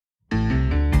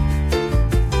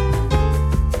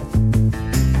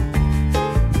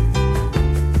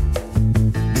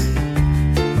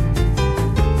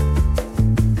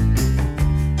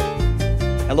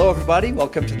Hello, everybody.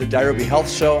 Welcome to the Nairobi Health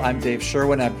Show. I'm Dave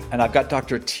Sherwin, and I've got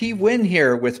Dr. T. Nguyen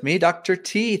here with me. Dr.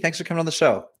 T, thanks for coming on the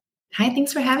show. Hi,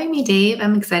 thanks for having me, Dave.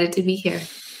 I'm excited to be here.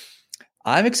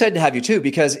 I'm excited to have you too,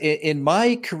 because in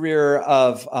my career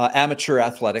of amateur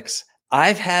athletics,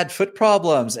 I've had foot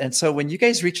problems. And so when you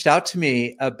guys reached out to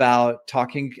me about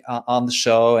talking on the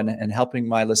show and helping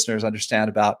my listeners understand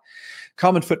about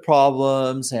common foot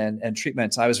problems and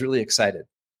treatments, I was really excited.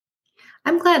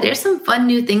 I'm glad there's some fun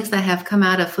new things that have come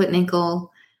out of foot and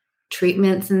ankle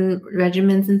treatments and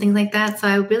regimens and things like that. So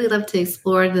I would really love to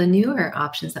explore the newer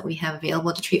options that we have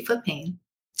available to treat foot pain.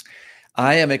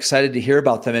 I am excited to hear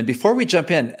about them. And before we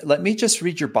jump in, let me just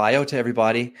read your bio to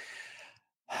everybody.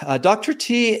 Dr.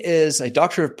 T is a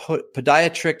doctor of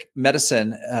podiatric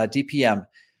medicine, DPM.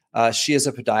 She is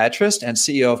a podiatrist and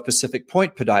CEO of Pacific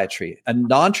Point Podiatry, a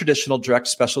non-traditional direct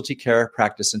specialty care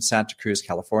practice in Santa Cruz,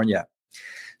 California.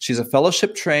 She's a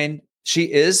fellowship trained.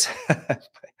 She is,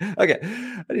 okay,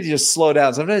 I need to just slow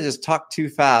down. So I'm going to just talk too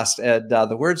fast and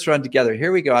the words run together.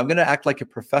 Here we go. I'm going to act like a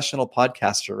professional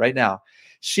podcaster right now.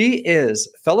 She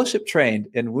is fellowship trained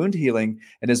in wound healing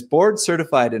and is board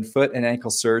certified in foot and ankle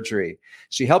surgery.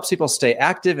 She helps people stay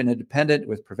active and independent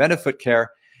with preventive foot care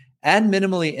and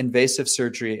minimally invasive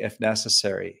surgery if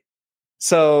necessary.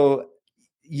 So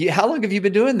how long have you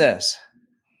been doing this?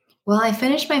 Well, I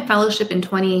finished my fellowship in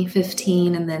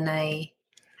 2015, and then I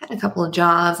had a couple of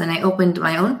jobs, and I opened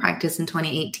my own practice in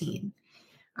 2018.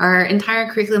 Our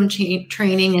entire curriculum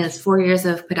training is 4 years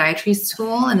of podiatry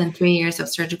school and then 3 years of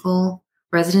surgical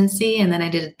residency. And then I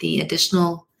did the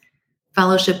additional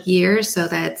fellowship year. So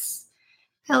that's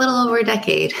a little over a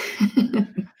decade.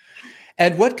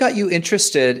 And what got you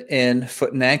interested in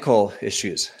foot and ankle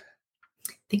issues?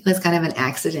 I think it was kind of an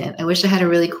accident. I wish I had a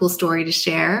really cool story to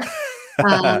share.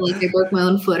 Like I broke my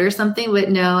own foot or something, but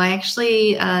no, I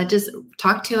actually just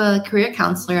talked to a career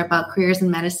counselor about careers in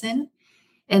medicine.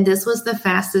 And this was the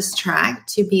fastest track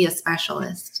to be a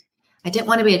specialist. I didn't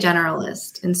want to be a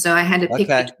generalist. And so I had to pick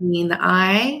between the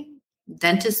eye,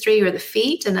 dentistry, or the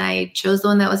feet. And I chose the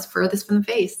one that was furthest from the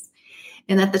face.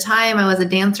 And at the time I was a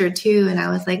dancer too. And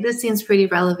I was like, this seems pretty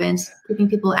relevant, keeping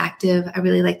people active. I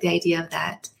really like the idea of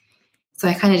that. So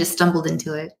I kind of just stumbled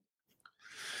into it.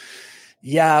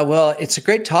 Yeah, well, it's a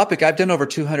great topic. I've done over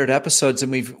 200 episodes,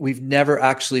 and we've never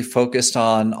actually focused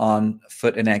on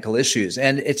foot and ankle issues.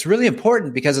 And it's really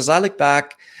important because as I look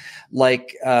back,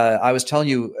 like I was telling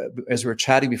you as we were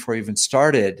chatting before we even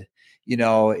started, you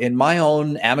know, in my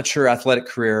own amateur athletic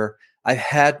career, I've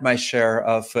had my share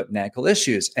of foot and ankle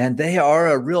issues, and they are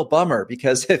a real bummer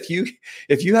because if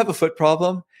you have a foot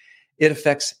problem, it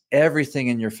affects everything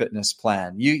in your fitness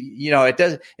plan. You know,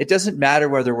 it doesn't matter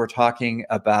whether we're talking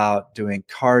about doing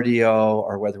cardio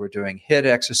or whether we're doing HIIT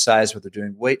exercise, whether we're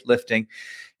doing weightlifting.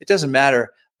 It doesn't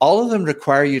matter. All of them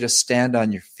require you to stand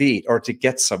on your feet or to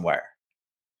get somewhere.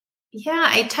 Yeah,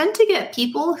 I tend to get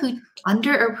people who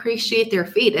underappreciate their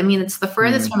feet. I mean, it's the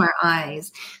furthest from our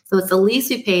eyes. So it's the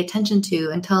least we pay attention to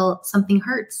until something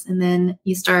hurts. And then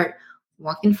you start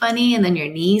walking funny, and then your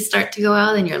knees start to go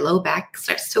out and your low back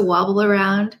starts to wobble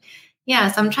around.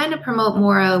 Yeah, so I'm trying to promote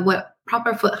more of what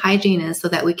proper foot hygiene is so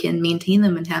that we can maintain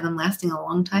them and have them lasting a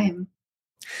long time.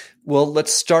 Well,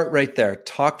 let's start right there.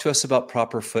 Talk to us about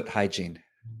proper foot hygiene.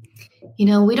 You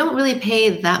know, we don't really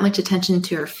pay that much attention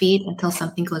to our feet until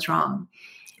something goes wrong.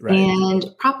 Right. And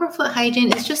proper foot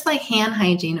hygiene is just like hand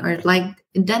hygiene or like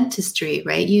dentistry,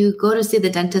 right? You go to see the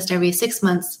dentist every 6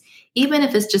 months, even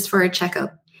if it's just for a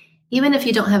checkup. Even if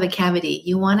you don't have a cavity,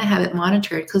 you want to have it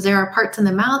monitored because there are parts in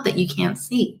the mouth that you can't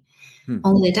see.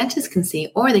 Only the dentist can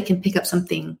see, or they can pick up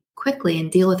something quickly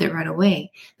and deal with it right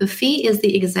away. The feet is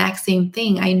the exact same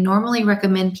thing. I normally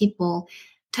recommend people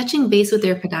touching base with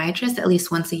their podiatrist at least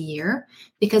once a year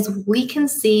because we can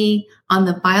see on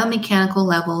the biomechanical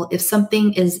level if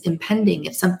something is impending,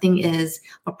 if something is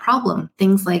a problem,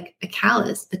 things like a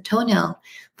callus, a toenail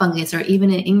fungus, or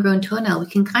even an ingrown toenail. We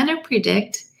can kind of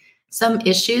predict some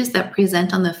issues that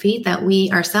present on the feet that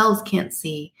we ourselves can't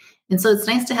see. And so it's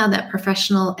nice to have that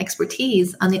professional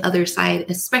expertise on the other side,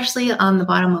 especially on the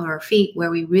bottom of our feet where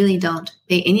we really don't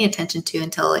pay any attention to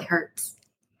until it hurts.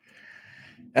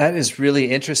 That is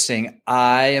really interesting.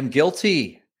 I am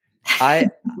guilty.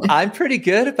 I'm pretty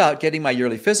good about getting my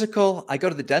yearly physical. I go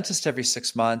to the dentist every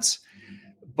 6 months,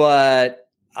 but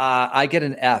I get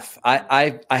an F.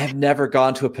 I have never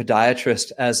gone to a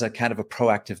podiatrist as a kind of a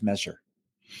proactive measure.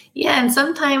 Yeah. And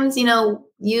sometimes, you know,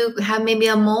 you have maybe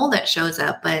a mole that shows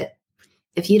up, but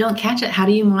if you don't catch it, how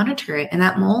do you monitor it? And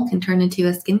that mole can turn into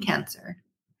a skin cancer.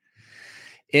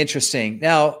 Interesting.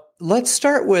 Now, let's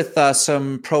start with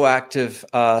some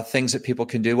proactive things that people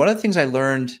can do. One of the things I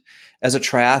learned as a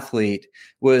triathlete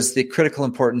was the critical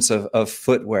importance of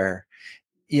footwear.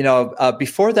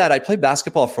 Before that, I played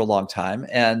basketball for a long time,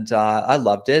 and I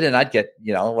loved it. And I'd get,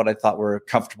 what I thought were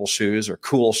comfortable shoes or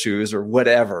cool shoes or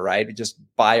whatever, right? We just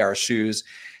buy our shoes,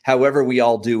 however we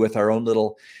all do, with our own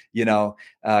little,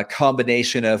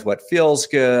 combination of what feels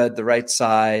good, the right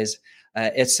size,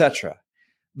 etc.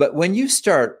 But when you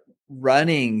start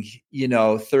running,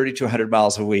 30 to 100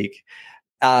 miles a week,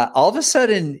 all of a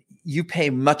sudden you pay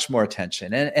much more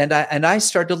attention. And I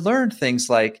started to learn things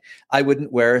like I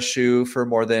wouldn't wear a shoe for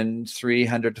more than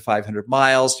 300 to 500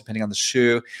 miles, depending on the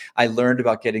shoe. I learned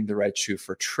about getting the right shoe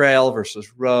for trail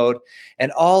versus road.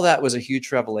 And all that was a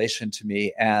huge revelation to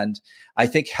me. And I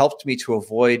think helped me to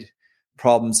avoid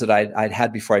problems that I'd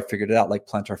had before I figured it out, like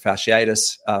plantar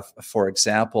fasciitis, for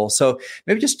example. So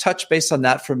maybe just touch base on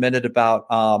that for a minute about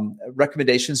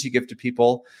recommendations you give to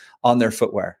people on their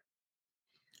footwear.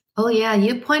 Oh, yeah,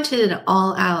 you pointed it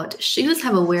all out. Shoes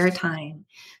have a wear time.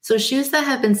 So shoes that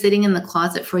have been sitting in the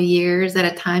closet for years at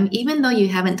a time, even though you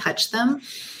haven't touched them,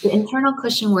 the internal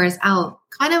cushion wears out,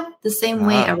 kind of the same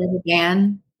way a rubber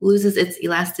band loses its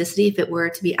elasticity if it were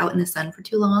to be out in the sun for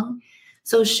too long.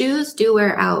 So shoes do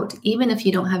wear out, even if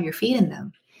you don't have your feet in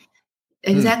them.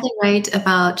 Exactly right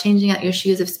about changing out your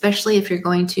shoes, especially if you're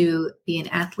going to be an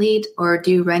athlete or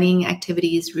do running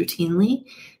activities routinely,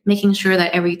 making sure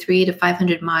that every 300 to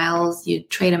 500 miles you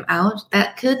trade them out.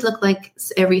 That could look like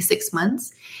every 6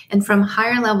 months. And from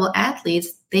higher level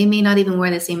athletes, they may not even wear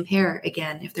the same pair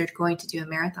again if they're going to do a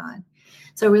marathon.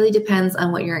 So it really depends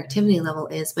on what your activity level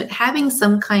is. But having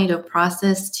some kind of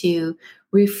process to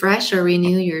refresh or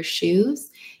renew your shoes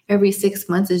every 6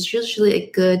 months is usually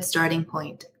a good starting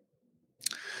point.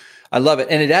 I love it.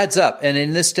 And it adds up. And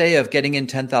in this day of getting in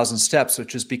 10,000 steps,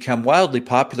 which has become wildly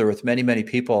popular with many, many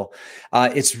people,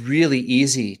 it's really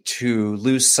easy to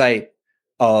lose sight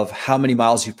of how many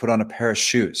miles you put on a pair of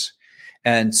shoes.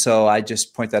 And so I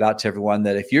just point that out to everyone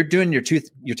that if you're doing your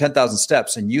 10,000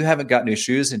 steps and you haven't got new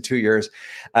shoes in 2 years,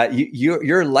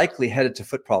 you're likely headed to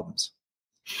foot problems.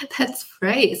 That's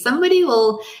right. Somebody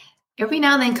will every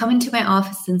now and then come into my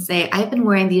office and say, I've been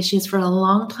wearing these shoes for a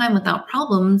long time without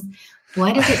problems.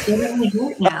 Why does it suddenly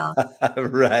hurt now?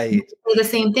 Right. The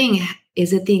same thing.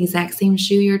 Is it the exact same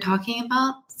shoe you're talking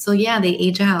about? So yeah, they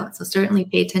age out. So certainly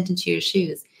pay attention to your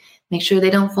shoes. Make sure they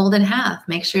don't fold in half.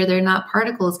 Make sure they're not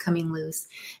particles coming loose.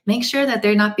 Make sure that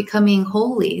they're not becoming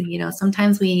holy.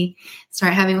 Sometimes we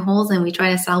start having holes and we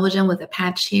try to salvage them with a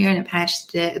patch here and a patch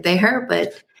there,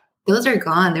 but those are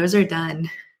gone. Those are done.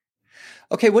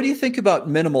 Okay. What do you think about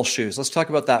minimal shoes? Let's talk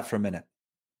about that for a minute.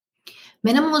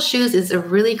 Minimal shoes is a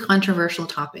really controversial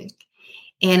topic.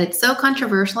 And it's so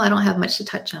controversial, I don't have much to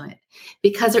touch on it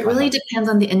because it really depends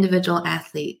on the individual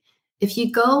athlete. If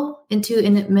you go into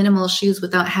minimal shoes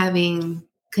without having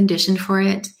conditioned for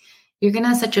it, you're going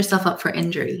to set yourself up for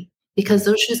injury because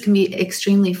those shoes can be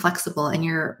extremely flexible and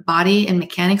your body and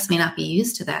mechanics may not be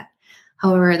used to that.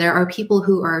 However, there are people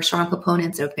who are strong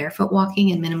proponents of barefoot walking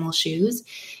in minimal shoes.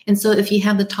 And so if you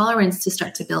have the tolerance to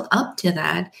start to build up to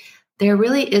that, there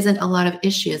really isn't a lot of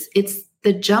issues. It's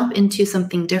the jump into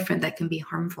something different that can be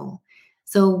harmful.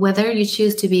 So whether you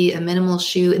choose to be a minimal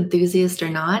shoe enthusiast or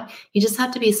not, you just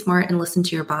have to be smart and listen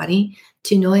to your body,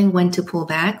 to knowing when to pull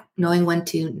back, knowing when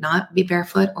to not be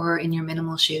barefoot or in your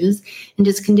minimal shoes, and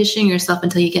just conditioning yourself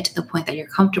until you get to the point that you're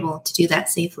comfortable to do that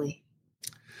safely.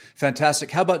 Fantastic.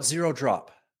 How about zero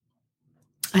drop?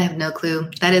 I have no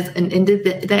clue. That is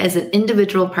an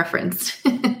individual preference.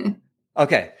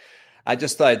 Okay. I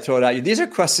just thought I'd throw it at you. These are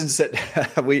questions that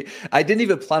I didn't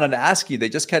even plan on asking you. They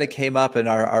just kind of came up, and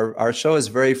our show is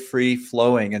very free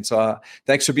flowing. And so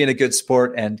thanks for being a good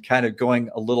sport and kind of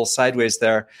going a little sideways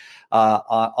there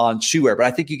on shoe wear. But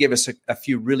I think you gave us a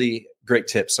few really great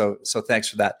tips. So thanks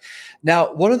for that.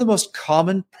 Now, what are the most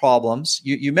common problems?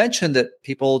 You mentioned that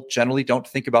people generally don't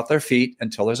think about their feet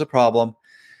until there's a problem.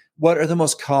 What are the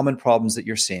most common problems that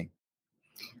you're seeing?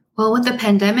 Well, with the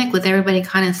pandemic, with everybody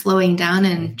kind of slowing down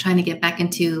and trying to get back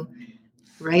into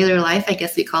regular life, I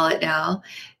guess we call it now,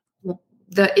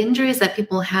 the injuries that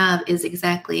people have is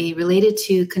exactly related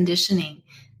to conditioning.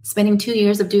 Spending 2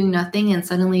 years of doing nothing and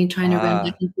suddenly trying to run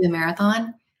back into a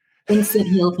marathon, instant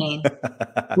heel pain.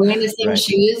 Wearing the same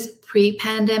shoes,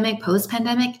 pre-pandemic,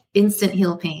 post-pandemic, instant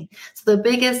heel pain. So the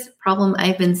biggest problem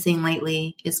I've been seeing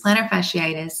lately is plantar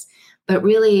fasciitis, but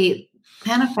really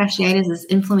plantar fasciitis is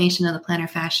inflammation of the plantar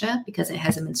fascia because it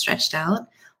hasn't been stretched out,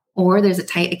 or there's a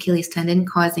tight Achilles tendon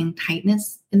causing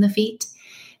tightness in the feet.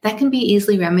 That can be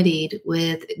easily remedied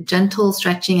with gentle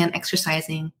stretching and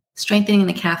exercising, strengthening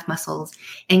the calf muscles,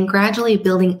 and gradually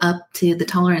building up to the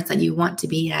tolerance that you want to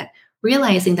be at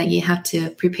realizing that you have to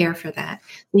prepare for that.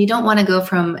 You don't want to go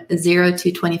from 0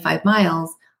 to 25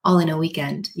 miles all in a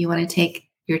weekend. You want to take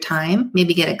your time,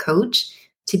 maybe get a coach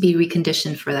to be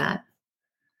reconditioned for that.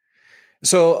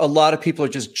 So a lot of people are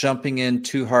just jumping in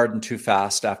too hard and too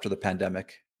fast after the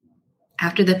pandemic.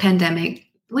 After the pandemic,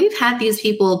 we've had these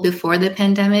people before the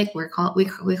pandemic. We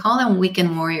call them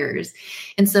weekend warriors.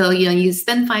 And so, you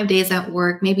spend 5 days at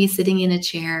work, maybe sitting in a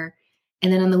chair,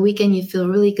 and then on the weekend, you feel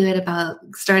really good about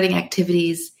starting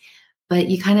activities, but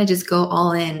you kind of just go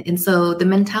all in. And so the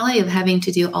mentality of having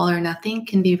to do all or nothing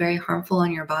can be very harmful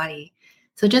on your body.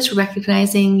 So just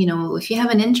recognizing, if you have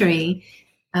an injury,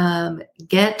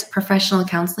 get professional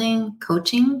counseling,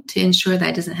 coaching to ensure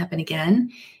that doesn't happen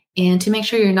again, and to make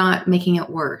sure you're not making it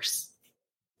worse.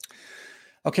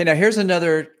 Okay, now here's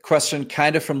another question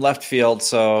kind of from left field.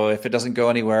 So if it doesn't go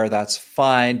anywhere, that's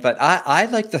fine. But I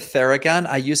like the Theragun.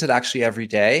 I use it actually every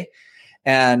day.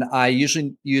 And I'll use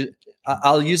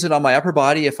it on my upper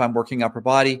body if I'm working upper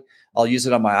body. I'll use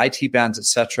it on my IT bands,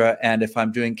 etc. And if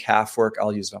I'm doing calf work,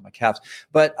 I'll use it on my calves.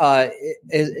 But do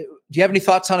you have any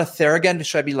thoughts on a Theragun?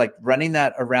 Should I be like running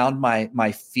that around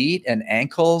my feet and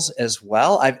ankles as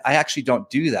well? I actually don't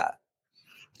do that.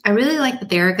 I really like the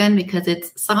Theragun because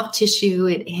it's soft tissue.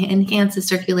 It enhances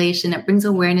circulation. It brings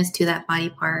awareness to that body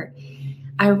part.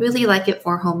 I really like it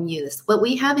for home use. What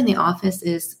we have in the office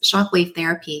is shockwave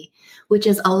therapy, which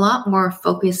is a lot more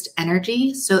focused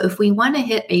energy. So if we want to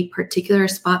hit a particular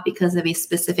spot because of a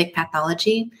specific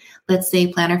pathology, let's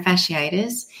say plantar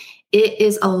fasciitis, it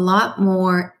is a lot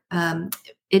more,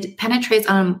 it penetrates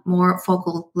on a more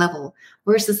focal level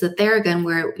versus the Theragun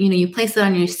where, you place it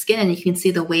on your skin and you can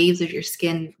see the waves of your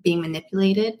skin being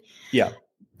manipulated. Yeah.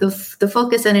 The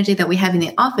focus energy that we have in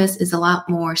the office is a lot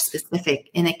more specific,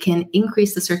 and it can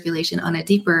increase the circulation on a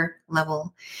deeper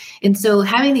level. And so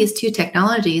having these two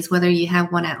technologies, whether you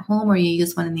have one at home or you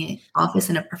use one in the office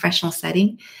in a professional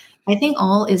setting, I think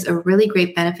all is a really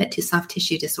great benefit to soft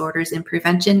tissue disorders in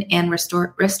prevention and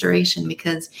restoration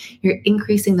because you're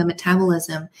increasing the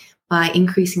metabolism by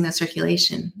increasing the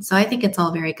circulation. So I think it's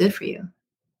all very good for you.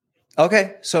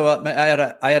 Okay. So I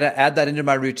had to add that into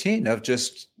my routine of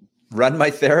just run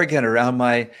my Theragun around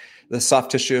the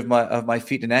soft tissue of my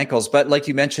feet and ankles. But like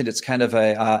you mentioned, it's kind of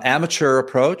a amateur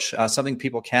approach, something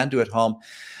people can do at home.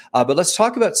 But let's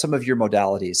talk about some of your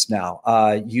modalities now.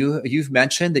 You've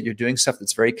mentioned that you're doing stuff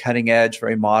that's very cutting edge,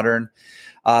 very modern.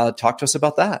 Talk to us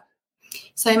about that.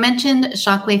 So I mentioned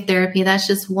shockwave therapy. That's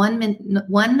just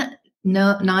one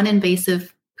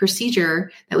non-invasive procedure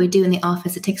that we do in the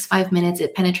office. It takes 5 minutes.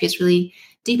 It penetrates really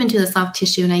deep into the soft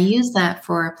tissue. And I use that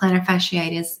for plantar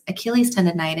fasciitis, Achilles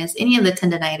tendonitis, any of the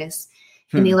tendonitis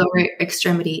in the lower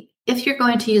extremity. If you're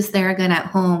going to use Theragun at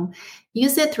home,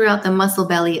 use it throughout the muscle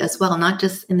belly as well, not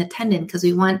just in the tendon, because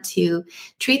we want to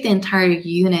treat the entire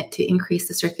unit to increase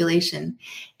the circulation.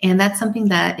 And that's something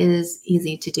that is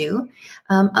easy to do.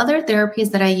 Other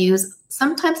therapies that I use,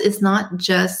 sometimes it's not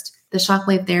just the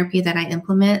shockwave therapy that I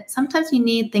implement. Sometimes you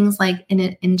need things like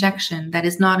an injection that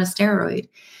is not a steroid.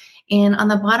 And on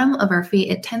the bottom of our feet,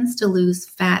 it tends to lose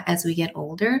fat as we get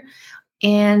older.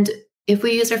 And if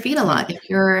we use our feet a lot, if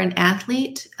you're an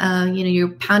athlete, you're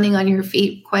pounding on your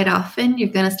feet quite often, you're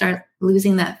going to start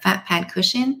losing that fat pad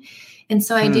cushion. And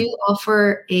so I do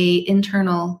offer a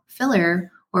internal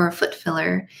filler or a foot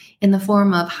filler in the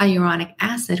form of hyaluronic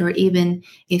acid or even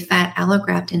a fat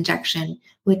allograft injection,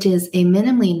 which is a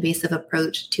minimally invasive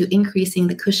approach to increasing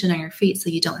the cushion on your feet so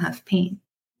you don't have pain.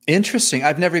 Interesting.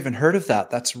 I've never even heard of that.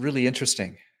 That's really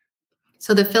interesting.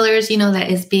 So the fillers,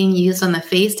 that is being used on the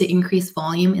face to increase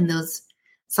volume in those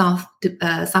soft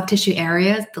tissue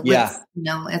areas, the lips,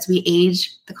 as we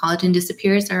age, the collagen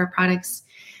disappears. There are products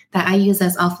that I use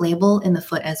as off-label in the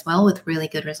foot as well with really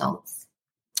good results.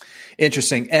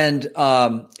 Interesting. And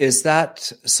is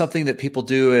that something that people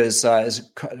do is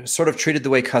sort of treated the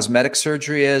way cosmetic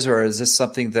surgery is, or is this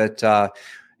something that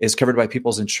is covered by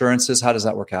people's insurances? How does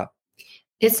that work out?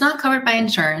 It's not covered by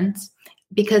insurance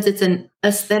because it's an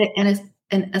aesthetic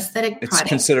product. It's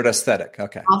considered aesthetic.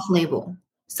 Okay. Off-label.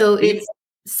 So it's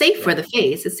safe for the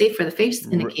face. It's safe for the face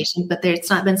indication, but it's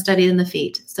not been studied in the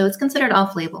feet. So it's considered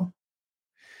off-label.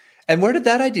 And where did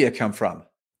that idea come from?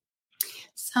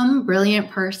 Some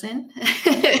brilliant person.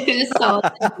 So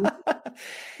I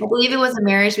believe it was a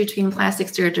marriage between plastic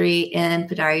surgery and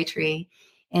podiatry.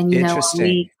 And,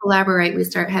 we collaborate, we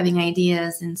start having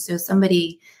ideas. And so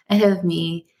somebody ahead of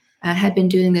me had been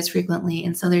doing this frequently.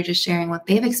 And so they're just sharing what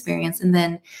they've experienced. And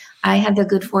then I had the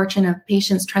good fortune of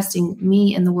patients trusting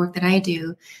me in the work that I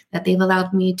do, that they've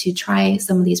allowed me to try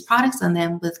some of these products on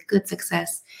them with good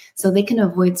success so they can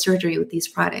avoid surgery with these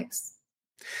products.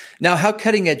 Now, how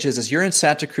cutting edge is this? You're in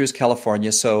Santa Cruz,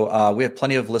 California, so we have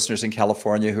plenty of listeners in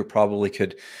California who probably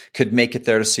could make it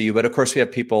there to see you. But of course, we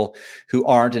have people who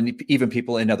aren't, and even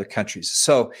people in other countries.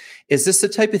 So, is this the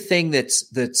type of thing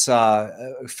that's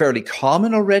fairly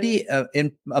common already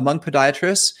in among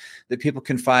podiatrists that people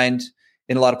can find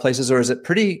in a lot of places, or is it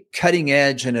pretty cutting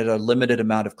edge and at a limited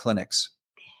amount of clinics?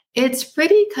 It's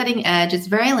pretty cutting edge. It's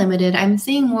very limited. I'm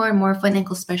seeing more and more foot and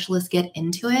ankle specialists get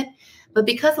into it. But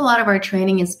because a lot of our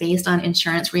training is based on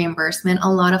insurance reimbursement, a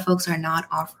lot of folks are not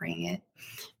offering it.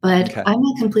 But okay. I'm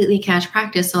a completely cash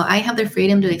practice, so I have the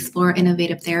freedom to explore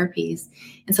innovative therapies.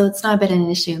 And so it's not been an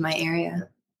issue in my area.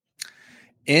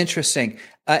 Interesting.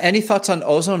 Any thoughts on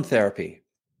ozone therapy?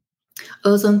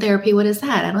 Ozone therapy, what is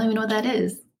that? I don't even know what that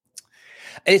is.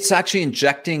 It's actually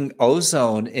injecting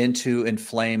ozone into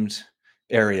inflamed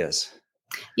areas.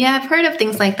 Yeah, I've heard of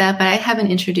things like that, but I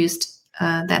haven't introduced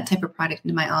that type of product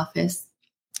into my office.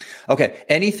 Okay.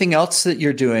 Anything else that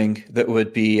you're doing that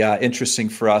would be interesting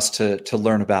for us to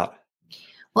learn about?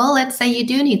 Well, let's say you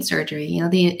do need surgery. You know,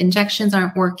 the injections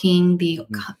aren't working. The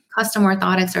custom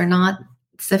orthotics are not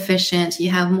sufficient. You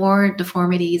have more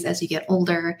deformities as you get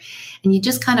older, and you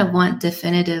just kind of want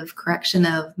definitive correction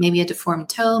of maybe a deformed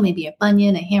toe, maybe a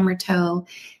bunion, a hammer toe,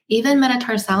 even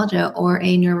metatarsalgia or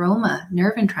a neuroma,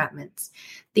 nerve entrapments.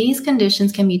 These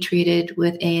conditions can be treated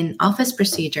with an office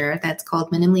procedure that's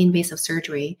called minimally invasive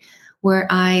surgery, where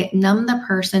I numb the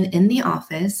person in the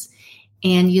office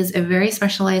and use a very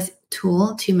specialized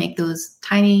tool to make those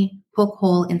tiny poke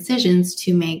hole incisions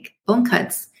to make bone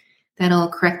cuts that'll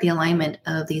correct the alignment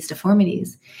of these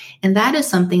deformities. And that is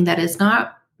something that is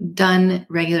not done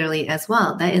regularly as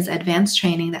well. That is advanced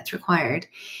training that's required.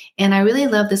 And I really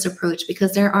love this approach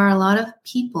because there are a lot of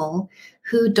people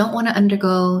who don't want to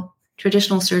undergo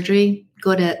traditional surgery,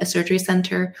 go to a surgery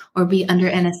center, or be under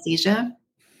anesthesia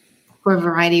for a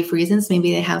variety of reasons.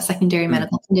 Maybe they have secondary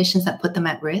medical conditions that put them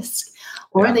at risk,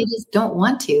 or they just don't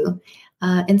want to.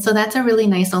 And so that's a really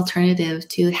nice alternative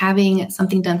to having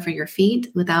something done for your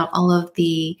feet without all of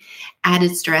the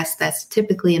added stress that's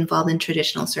typically involved in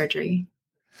traditional surgery.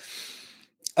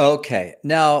 Okay.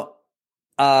 Now,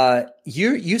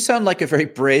 you sound like a very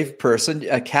brave person,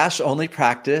 a cash-only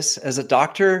practice. As a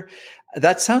doctor,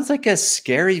 that sounds like a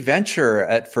scary venture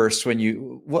at first.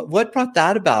 What brought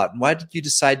that about? Why did you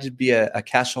decide to be a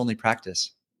cash-only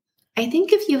practice? I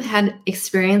think if you've had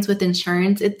experience with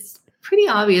insurance, it's pretty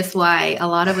obvious why a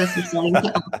lot of us are starting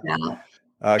to opt out.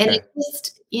 Okay. And it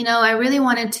just, I really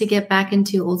wanted to get back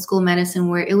into old school medicine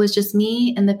where it was just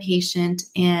me and the patient,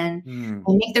 and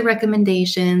I make the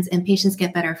recommendations and patients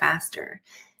get better faster.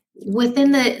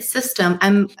 Within the system,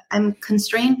 I'm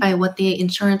constrained by what the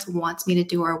insurance wants me to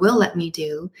do or will let me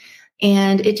do.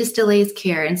 And it just delays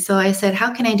care. And so I said,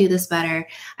 how can I do this better?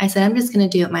 I said, I'm just going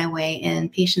to do it my way.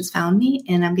 And patients found me,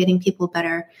 and I'm getting people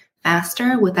better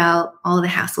faster without all the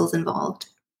hassles involved.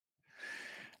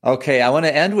 Okay, I want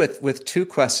to end with two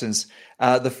questions.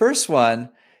 The first one,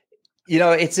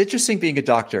 it's interesting being a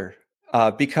doctor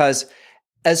because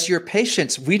as your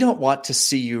patients, we don't want to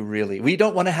see you really. We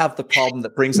don't want to have the problem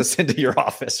that brings us into your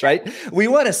office, right? We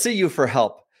want to see you for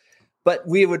help, but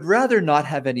we would rather not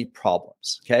have any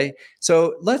problems, okay?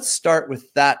 So let's start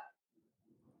with that,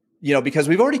 because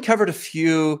we've already covered a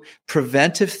few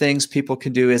preventive things people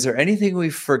can do. Is there anything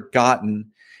we've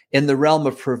forgotten in the realm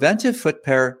of preventive foot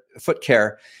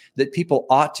care that people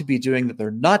ought to be doing that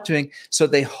they're not doing so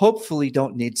they hopefully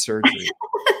don't need surgery?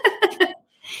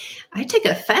 I take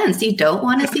offense. You don't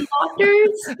want to see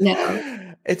doctors?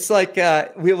 No. It's like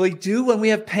we do when we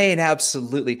have pain,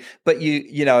 absolutely. But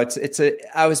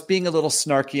I was being a little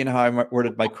snarky in how I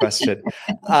worded my question.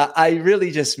 I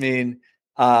really just mean,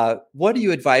 what are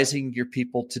you advising your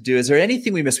people to do? Is there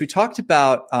anything we missed? We talked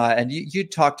about, and you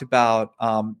talked about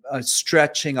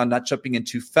stretching on not jumping in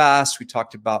too fast. We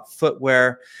talked about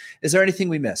footwear. Is there anything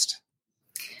we missed?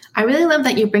 I really love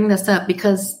that you bring this up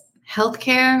because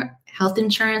healthcare, health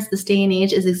insurance, this day and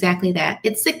age is exactly that.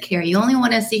 It's sick care. You only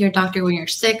want to see your doctor when you're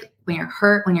sick, when you're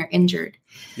hurt, when you're injured.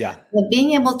 Yeah. But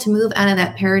being able to move out of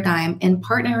that paradigm and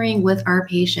partnering with our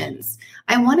patients,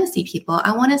 I want to see people.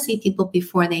 I want to see people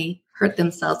before they hurt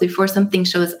themselves, before something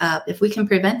shows up. If we can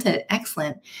prevent it,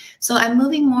 excellent. So I'm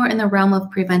moving more in the realm of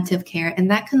preventive care,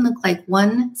 and that can look like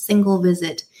one single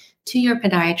visit to your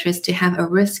podiatrist to have a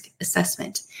risk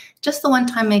assessment. Just the one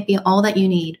time might be all that you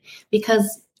need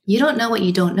because you don't know what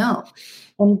you don't know.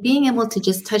 And being able to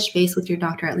just touch base with your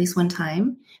doctor at least one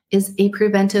time is a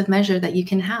preventive measure that you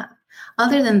can have.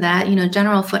 Other than that,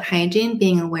 general foot hygiene,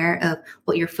 being aware of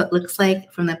what your foot looks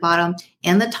like from the bottom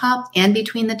and the top and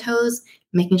between the toes,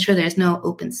 making sure there's no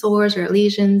open sores or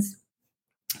lesions.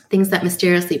 things that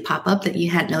mysteriously pop up that you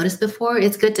had noticed before,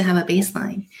 it's good to have a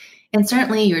baseline. And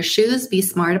certainly your shoes, be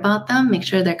smart about them. Make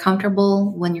sure they're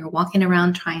comfortable when you're walking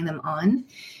around trying them on.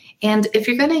 And if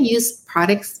you're going to use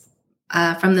products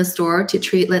from the store to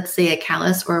treat, let's say, a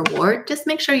callus or a wart, just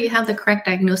make sure you have the correct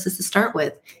diagnosis to start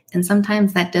with. And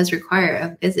sometimes that does require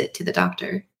a visit to the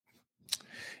doctor.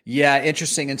 Yeah,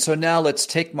 interesting. And so now let's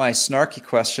take my snarky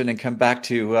question and come back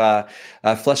to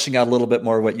fleshing out a little bit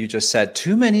more what you just said.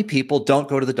 Too many people don't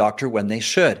go to the doctor when they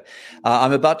should.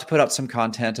 I'm about to put out some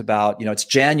content about, it's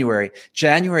January.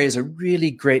 January is a really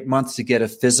great month to get a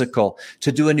physical,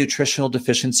 to do a nutritional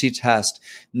deficiency test.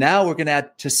 Now we're going to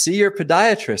add to see your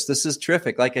podiatrist. This is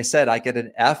terrific. Like I said, I get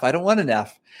an F. I don't want an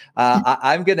F.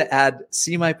 I'm going to add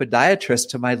see my podiatrist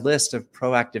to my list of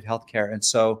proactive healthcare. And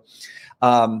so,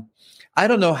 I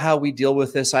don't know how we deal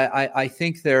with this. I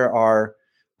think there are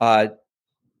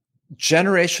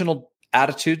generational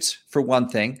attitudes for one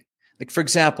thing. Like, for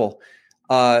example,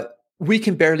 we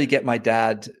can barely get my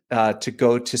dad to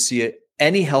go to see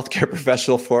any healthcare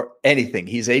professional for anything.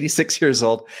 He's 86 years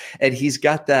old, and he's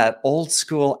got that old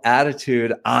school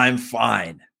attitude, I'm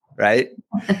fine, right?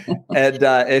 And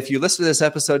if you listen to this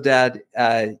episode, Dad,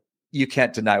 you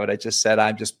can't deny what I just said.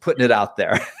 I'm just putting it out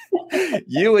there.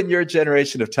 You and your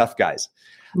generation of tough guys.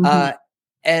 Mm-hmm.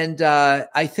 And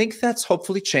I think that's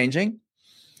hopefully changing.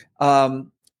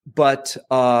 But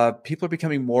people are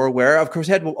becoming more aware. Of course,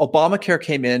 Obamacare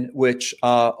came in, which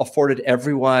afforded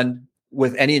everyone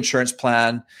with any insurance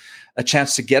plan a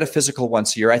chance to get a physical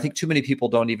once a year. I think too many people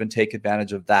don't even take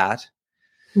advantage of that.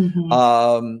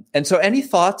 Mm-hmm. And so any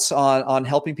thoughts on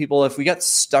helping people? If we got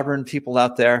stubborn people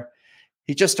out there,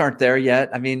 who just aren't there yet.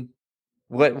 I mean,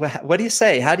 what do you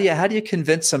say? How do you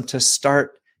convince them to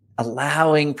start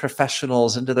allowing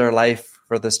professionals into their life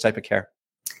for this type of care?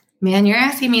 Man, you're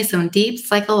asking me some deep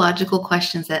psychological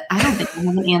questions that I don't think I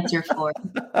have an answer for.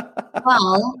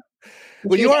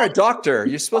 Well, you are a doctor.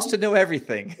 You're supposed to know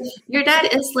everything. If your dad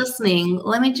is listening,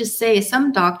 let me just say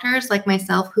some doctors like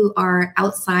myself who are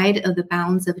outside of the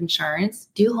bounds of insurance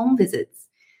do home visits.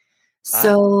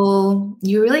 So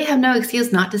you really have no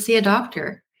excuse not to see a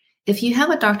doctor. If you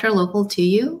have a doctor local to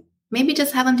you, maybe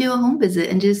just have them do a home visit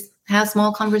and just have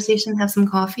small conversation, have some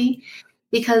coffee,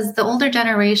 because the older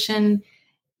generation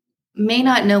may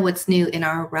not know what's new in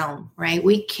our realm, right?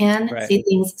 We can see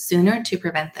things sooner to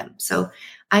prevent them. So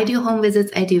I do home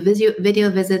visits. I do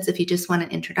video visits if you just want an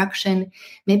introduction.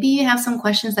 Maybe you have some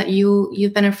questions that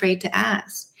you've been afraid to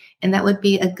ask, and that would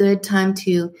be a good time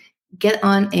to get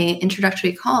on a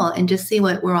introductory call and just see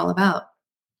what we're all about.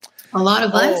 A lot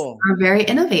of us are very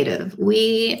innovative.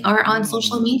 We are on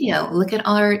social media. Look at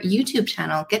our YouTube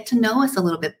channel. Get to know us a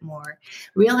little bit more.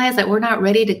 Realize that we're not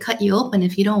ready to cut you open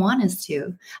if you don't want us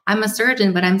to. I'm a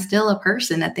surgeon, but I'm still a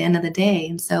person at the end of the day.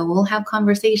 And so we'll have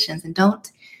conversations, and don't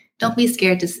be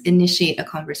scared to initiate a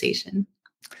conversation.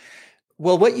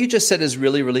 Well, what you just said is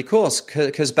really, really cool.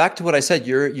 Because back to what I said,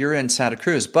 you're in Santa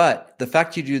Cruz, but the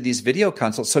fact you do these video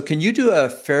consults. So can you do a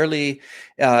fairly,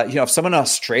 if someone in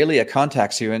Australia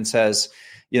contacts you and says,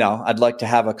 I'd like to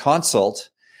have a consult,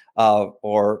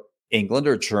 or England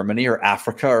or Germany or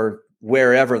Africa or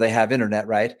wherever they have internet,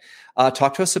 right?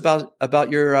 Talk to us about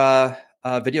your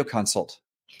video consult.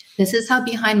 This is how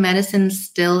behind medicine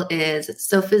still is.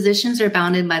 So physicians are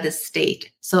bounded by the state.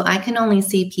 So I can only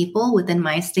see people within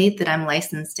my state that I'm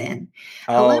licensed in.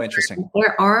 However, interesting.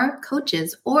 There are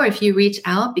coaches, or if you reach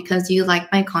out because you like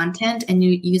my content and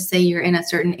you say you're in a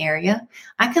certain area,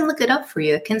 I can look it up for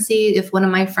you. I can see if one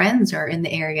of my friends are in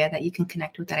the area that you can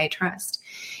connect with that I trust.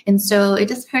 And so it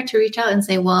doesn't hurt to reach out and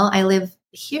say, well, I live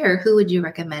here. Who would you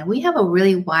recommend? We have a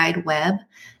really wide web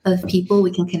of people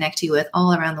we can connect you with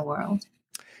all around the world.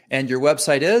 And your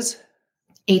website is?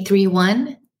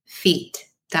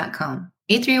 831feet.com.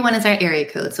 831 is our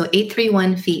area code. So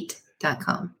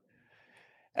 831feet.com.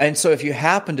 And so if you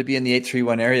happen to be in the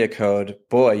 831 area code,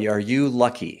 boy, are you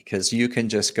lucky, because you can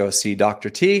just go see Dr.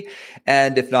 T.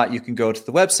 And if not, you can go to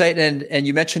the website. And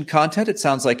you mentioned content. It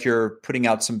sounds like you're putting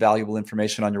out some valuable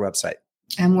information on your website.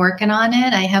 I'm working on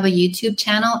it. I have a YouTube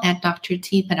channel at Dr.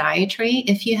 T Podiatry.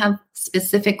 If you have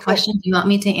specific questions you want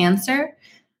me to answer,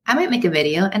 I might make a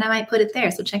video and I might put it there.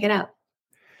 So check it out.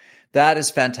 That is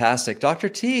fantastic. Dr.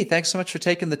 T, thanks so much for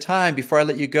taking the time. Before I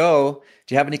let you go,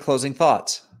 do you have any closing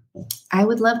thoughts? I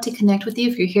would love to connect with you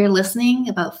if you're here listening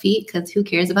about feet, because who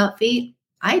cares about feet?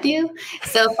 I do.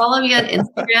 So follow me on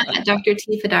Instagram at Dr.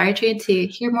 T Podiatry to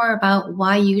hear more about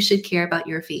why you should care about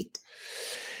your feet.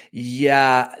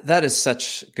 Yeah, that is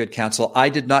such good counsel. I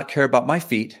did not care about my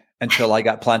feet until I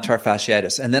got plantar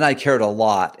fasciitis. And then I cared a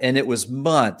lot. And it was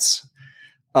months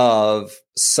of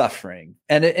suffering,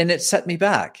 and it set me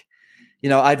back.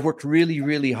 I'd worked really,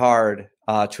 really hard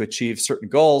to achieve certain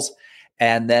goals.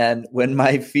 And then when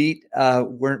my feet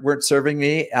weren't serving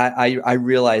me, I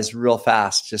realized real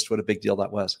fast just what a big deal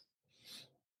that was.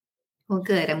 Well,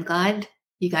 good. I'm glad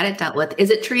you got it dealt with. Is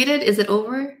it treated? Is it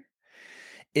over?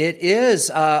 It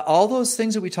is all those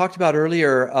things that we talked about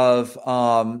earlier of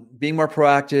being more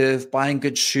proactive, buying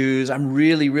good shoes. I'm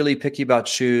really, really picky about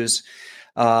shoes.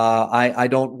 I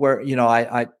don't wear,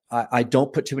 I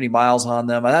don't put too many miles on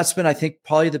them. And that's been, I think,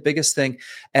 probably the biggest thing.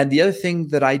 And the other thing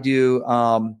that I do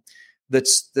that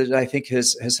I think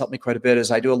has helped me quite a bit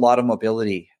is I do a lot of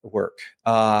mobility work.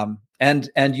 And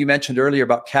you mentioned earlier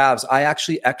about calves. I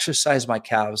actually exercise my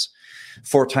calves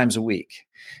 4 times a week.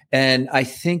 And I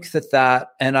think that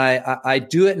and I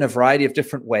do it in a variety of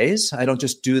different ways. I don't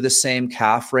just do the same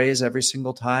calf raise every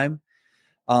single time.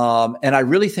 And I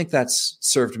really think that's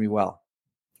served me well.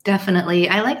 Definitely.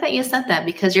 I like that you said that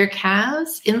because your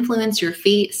calves influence your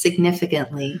feet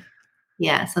significantly.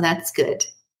 Yeah, so that's good.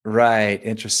 Right.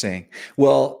 Interesting.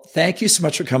 Well, thank you so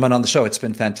much for coming on the show. It's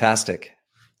been fantastic.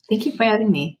 Thank you for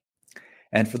having me.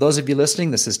 And for those of you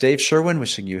listening, this is Dave Sherwin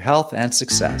wishing you health and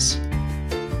success.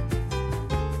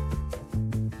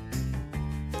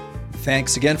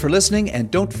 Thanks again for listening, and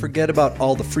don't forget about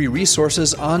all the free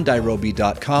resources on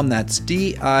dirobi.com. That's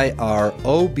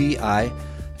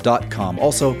DIROBI.com.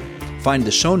 Also, find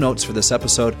the show notes for this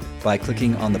episode by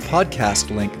clicking on the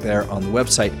podcast link there on the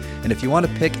website. And if you want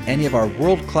to pick any of our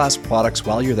world-class products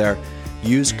while you're there,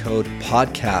 use code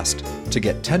PODCAST to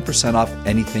get 10% off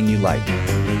anything you like.